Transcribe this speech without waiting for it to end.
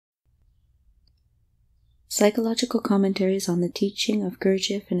Psychological Commentaries on the Teaching of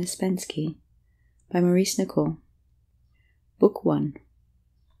Gurdjieff and Ouspensky by Maurice Nicoll. Book 1.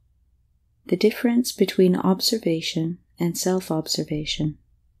 The Difference Between Observation and Self-Observation.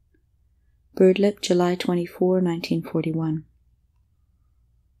 Gurdjieff, July 24, 1941.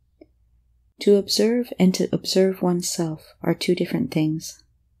 To observe and to observe oneself are two different things.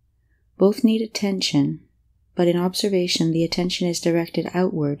 Both need attention, but in observation the attention is directed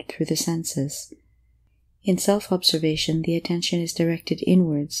outward through the senses. In self-observation, the attention is directed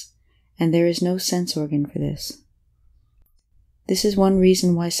inwards, and there is no sense organ for this. This is one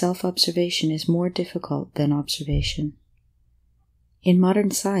reason why self-observation is more difficult than observation. In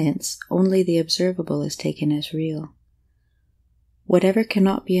modern science, only the observable is taken as real. Whatever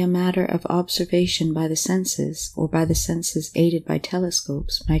cannot be a matter of observation by the senses, or by the senses aided by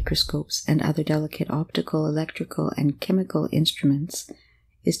telescopes, microscopes, and other delicate optical, electrical, and chemical instruments,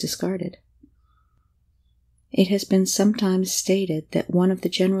 is discarded. It has been sometimes stated that one of the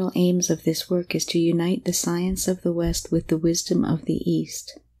general aims of this work is to unite the science of the West with the wisdom of the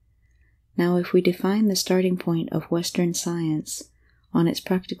East. Now, if we define the starting point of Western science, on its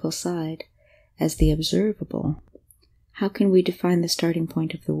practical side, as the observable, how can we define the starting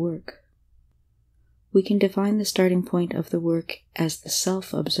point of the work? We can define the starting point of the work as the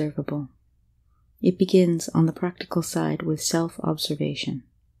self-observable. It begins on the practical side with self-observation.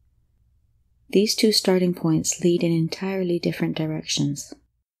 These two starting points lead in entirely different directions.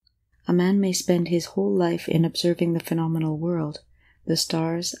 A man may spend his whole life in observing the phenomenal world, the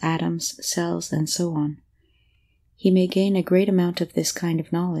stars, atoms, cells, and so on. He may gain a great amount of this kind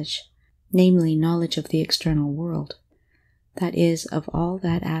of knowledge, namely knowledge of the external world, that is, of all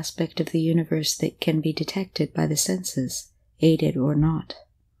that aspect of the universe that can be detected by the senses, aided or not.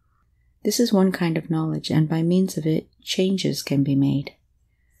 This is one kind of knowledge, and by means of it, changes can be made.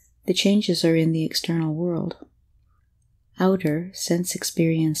 The changes are in the external world. Outer,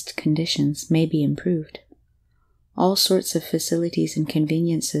 sense-experienced conditions may be improved. All sorts of facilities and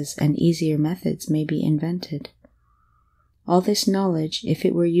conveniences and easier methods may be invented. All this knowledge, if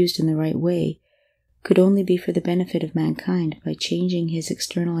it were used in the right way, could only be for the benefit of mankind by changing his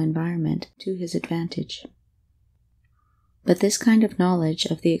external environment to his advantage. But this kind of knowledge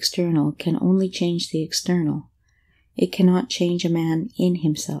of the external can only change the external. It cannot change a man in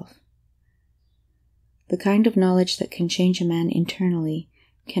himself. The kind of knowledge that can change a man internally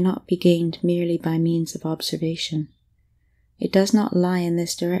cannot be gained merely by means of observation. It does not lie in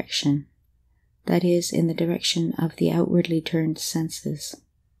this direction, that is, in the direction of the outwardly turned senses.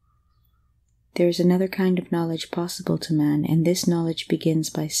 There is another kind of knowledge possible to man, and this knowledge begins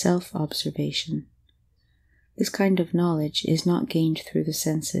by self-observation. This kind of knowledge is not gained through the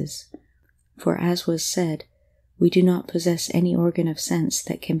senses, for as was said, we do not possess any organ of sense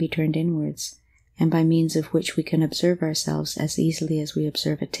that can be turned inwards, and by means of which we can observe ourselves as easily as we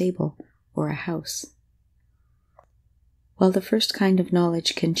observe a table or a house. While the first kind of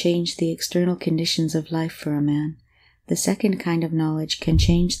knowledge can change the external conditions of life for a man, the second kind of knowledge can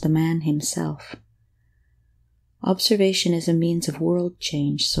change the man himself. Observation is a means of world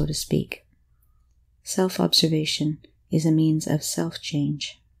change, so to speak. Self-observation is a means of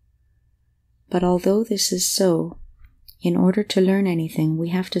self-change. But although this is so, in order to learn anything, we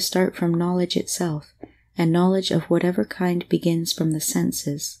have to start from knowledge itself, and knowledge of whatever kind begins from the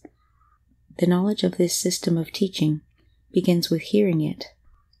senses. The knowledge of this system of teaching begins with hearing it,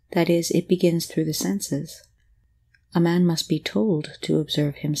 that is, it begins through the senses. A man must be told to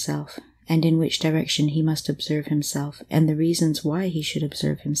observe himself, and in which direction he must observe himself, and the reasons why he should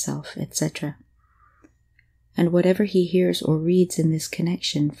observe himself, etc. And whatever he hears or reads in this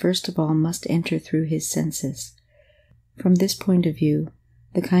connection, first of all must enter through his senses. From this point of view,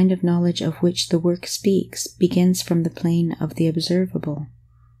 the kind of knowledge of which the work speaks begins from the plane of the observable,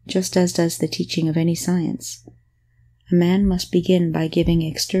 just as does the teaching of any science. A man must begin by giving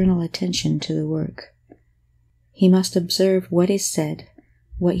external attention to the work. He must observe what is said,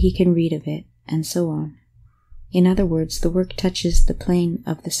 what he can read of it, and so on. In other words, the work touches the plane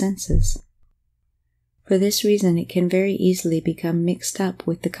of the senses. For this reason, it can very easily become mixed up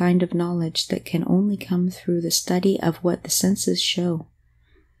with the kind of knowledge that can only come through the study of what the senses show,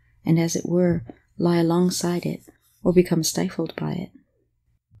 and as it were, lie alongside it, or become stifled by it.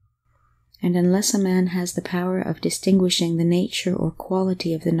 And unless a man has the power of distinguishing the nature or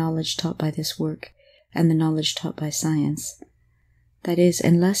quality of the knowledge taught by this work, and the knowledge taught by science, that is,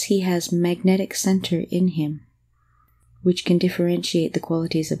 unless he has magnetic center in him, which can differentiate the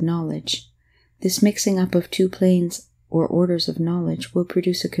qualities of knowledge, this mixing up of two planes or orders of knowledge will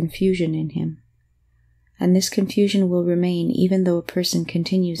produce a confusion in him, and this confusion will remain even though a person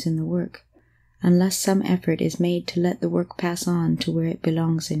continues in the work, unless some effort is made to let the work pass on to where it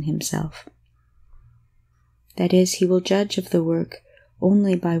belongs in himself. That is, he will judge of the work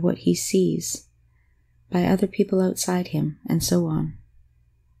only by what he sees, by other people outside him, and so on.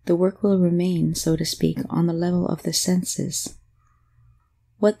 The work will remain, so to speak, on the level of the senses.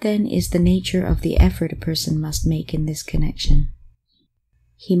 What then is the nature of the effort a person must make in this connection?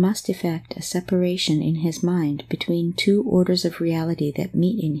 He must effect a separation in his mind between two orders of reality that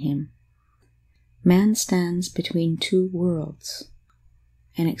meet in him. Man stands between two worlds,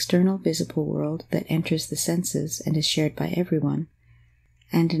 an external visible world that enters the senses and is shared by everyone,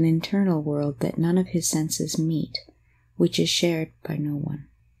 and an internal world that none of his senses meet, which is shared by no one.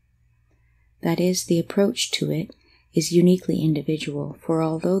 That is, the approach to it is uniquely individual, for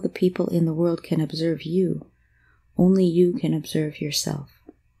although the people in the world can observe you, only you can observe yourself.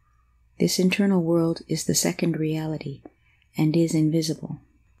 This internal world is the second reality, and is invisible.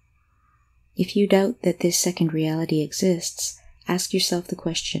 If you doubt that this second reality exists, ask yourself the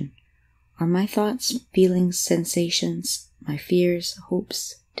question, are my thoughts, feelings, sensations, my fears,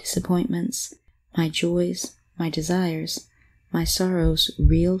 hopes, disappointments, my joys, my desires, my sorrows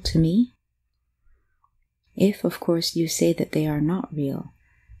real to me? If, of course, you say that they are not real,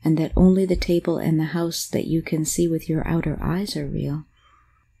 and that only the table and the house that you can see with your outer eyes are real,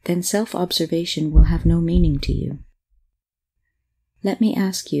 then self-observation will have no meaning to you. Let me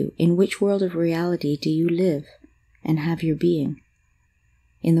ask you, in which world of reality do you live and have your being?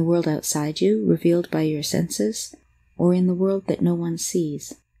 In the world outside you, revealed by your senses, or in the world that no one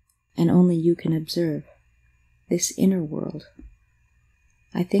sees, and only you can observe, this inner world?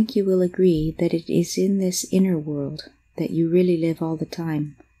 I think you will agree that it is in this inner world that you really live all the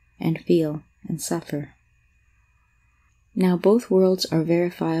time, and feel and suffer. Now both worlds are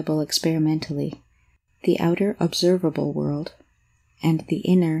verifiable experimentally, the outer observable world, and the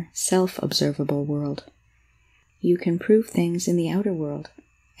inner self-observable world. You can prove things in the outer world,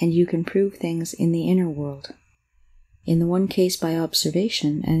 and you can prove things in the inner world. In the one case by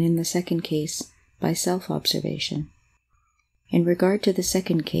observation, and in the second case by self-observation. In regard to the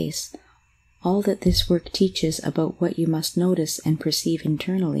second case, all that this work teaches about what you must notice and perceive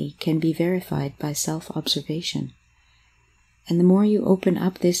internally can be verified by self-observation. And the more you open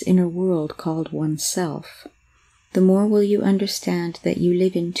up this inner world called oneself, the more will you understand that you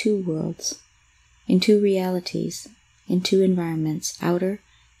live in two worlds, in two realities, in two environments, outer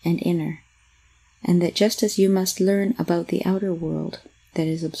and inner, and that just as you must learn about the outer world that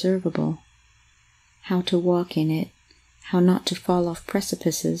is observable, how to walk in it, how not to fall off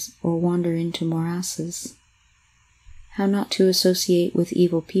precipices or wander into morasses, how not to associate with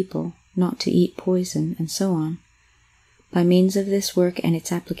evil people, not to eat poison, and so on. By means of this work and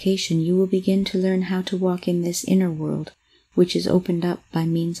its application, you will begin to learn how to walk in this inner world, which is opened up by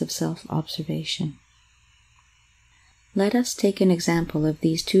means of self-observation. Let us take an example of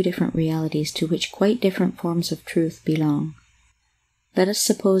these two different realities to which quite different forms of truth belong. Let us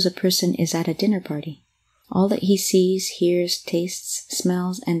suppose a person is at a dinner party. All that he sees, hears, tastes,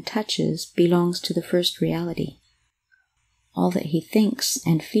 smells, and touches belongs to the first reality. All that he thinks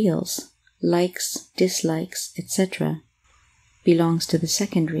and feels, likes, dislikes, etc., belongs to the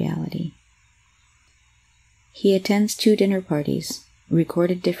second reality. He attends two dinner parties,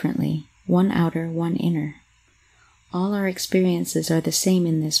 recorded differently, one outer, one inner. All our experiences are the same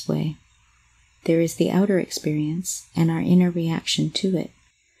in this way. There is the outer experience and our inner reaction to it.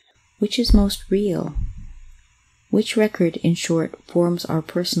 Which is most real? Which record, in short, forms our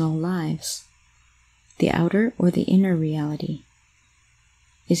personal lives? The outer or the inner reality?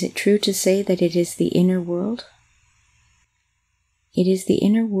 Is it true to say that it is the inner world? It is the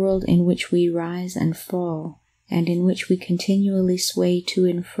inner world in which we rise and fall, and in which we continually sway to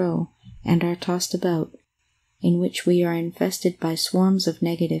and fro, and are tossed about, in which we are infested by swarms of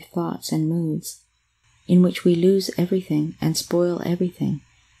negative thoughts and moods, in which we lose everything and spoil everything,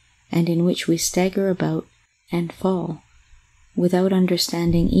 and in which we stagger about and fall, without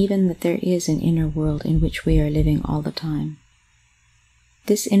understanding even that there is an inner world in which we are living all the time.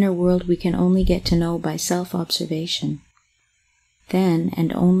 This inner world we can only get to know by self-observation. Then,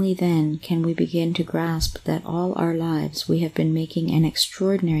 and only then, can we begin to grasp that all our lives we have been making an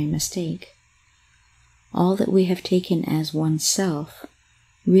extraordinary mistake. All that we have taken as oneself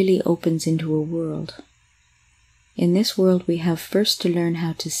really opens into a world. In this world we have first to learn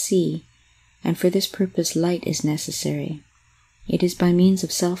how to see, and for this purpose light is necessary. It is by means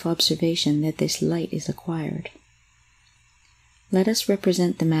of self-observation that this light is acquired. Let us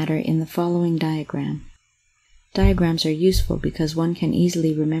represent the matter in the following diagram. Diagrams are useful because one can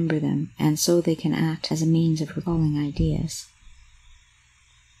easily remember them, and so they can act as a means of recalling ideas.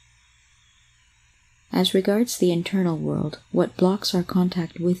 As regards the internal world, what blocks our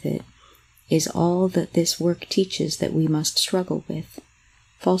contact with it is all that this work teaches that we must struggle with,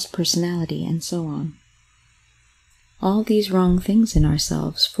 false personality, and so on. All these wrong things in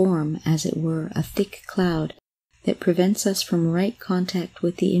ourselves form, as it were, a thick cloud that prevents us from right contact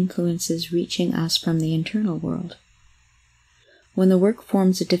with the influences reaching us from the internal world. When the work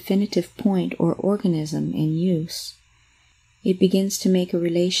forms a definitive point or organism in use, it begins to make a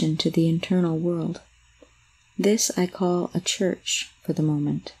relation to the internal world. This I call a church for the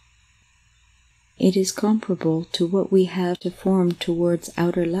moment. It is comparable to what we have to form towards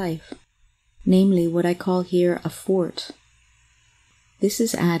outer life, namely what I call here a fort. This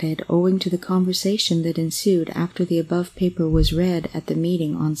is added owing to the conversation that ensued after the above paper was read at the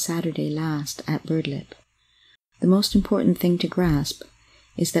meeting on Saturday last at Birdlip. The most important thing to grasp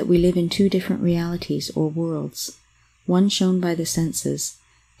is that we live in two different realities or worlds, one shown by the senses,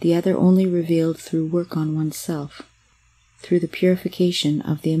 the other only revealed through work on oneself, through the purification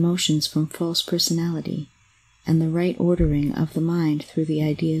of the emotions from false personality, and the right ordering of the mind through the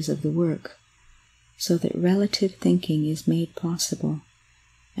ideas of the work, so that relative thinking is made possible,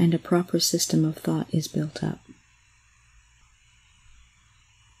 and a proper system of thought is built up.